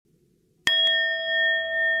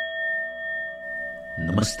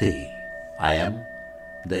Namaste, I am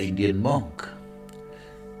the Indian monk.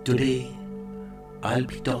 Today I'll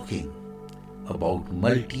be talking about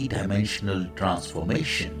multi-dimensional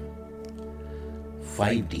transformation,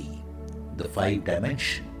 5D, the 5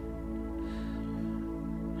 dimension.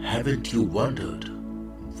 Haven't you wondered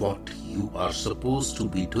what you are supposed to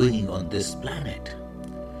be doing on this planet?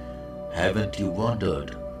 Haven't you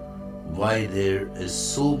wondered why there is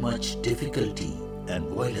so much difficulty and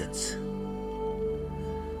violence?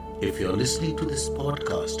 If you're listening to this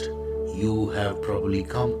podcast, you have probably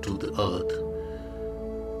come to the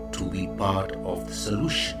earth to be part of the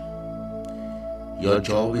solution. Your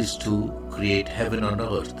job is to create heaven on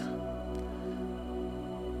earth.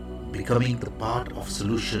 Becoming the part of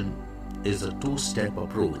solution is a two-step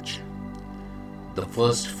approach. The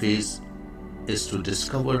first phase is to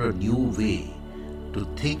discover a new way to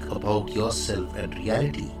think about yourself and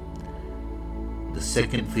reality. The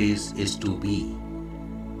second phase is to be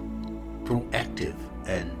proactive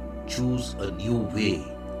and choose a new way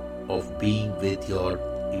of being with your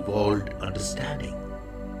evolved understanding.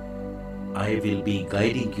 I will be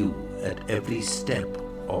guiding you at every step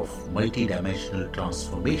of multidimensional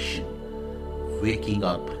transformation, waking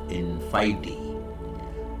up in 5D.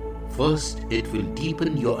 First, it will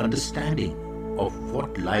deepen your understanding of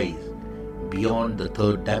what lies beyond the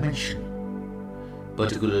third dimension,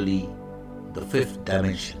 particularly the fifth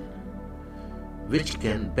dimension, which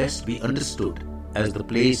can best be understood as the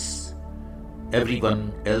place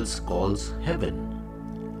everyone else calls heaven.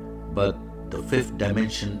 But the fifth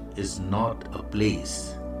dimension is not a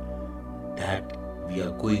place that we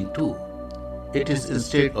are going to. It is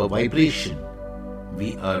instead a vibration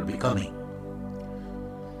we are becoming.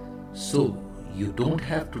 So you don't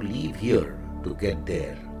have to leave here to get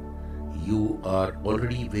there. You are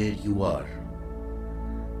already where you are.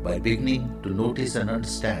 By beginning to notice and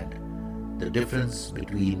understand the difference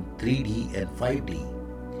between 3D and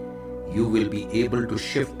 5D, you will be able to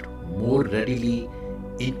shift more readily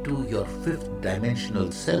into your fifth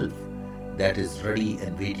dimensional self that is ready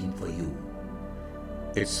and waiting for you.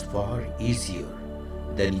 It's far easier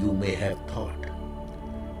than you may have thought.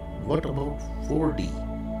 What about 4D?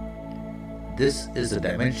 This is a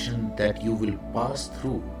dimension that you will pass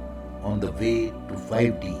through on the way to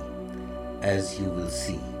 5D, as you will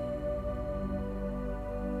see.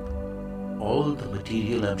 All the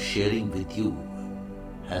material I'm sharing with you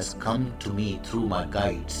has come to me through my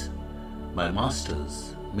guides, my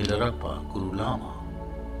masters, Milarepa Guru Lama.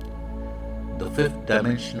 The fifth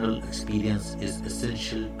dimensional experience is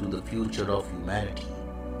essential to the future of humanity.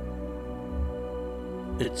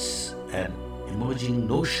 It's an emerging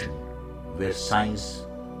notion where science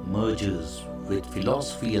merges with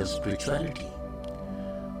philosophy and spirituality.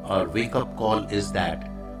 Our wake-up call is that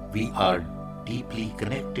we are deeply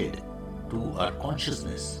connected to our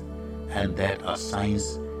consciousness and that our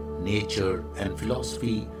science, nature and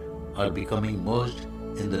philosophy are becoming merged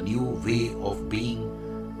in the new way of being,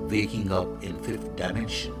 waking up in fifth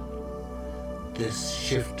dimension. This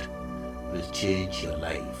shift will change your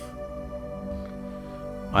life.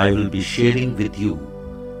 I will be sharing with you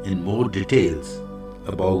in more details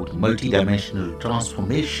about multidimensional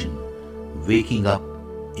transformation, waking up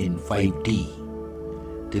in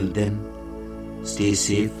 5D. Till then, stay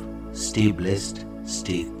safe, stay blessed,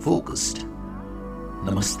 stay focused.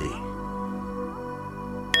 Namaste.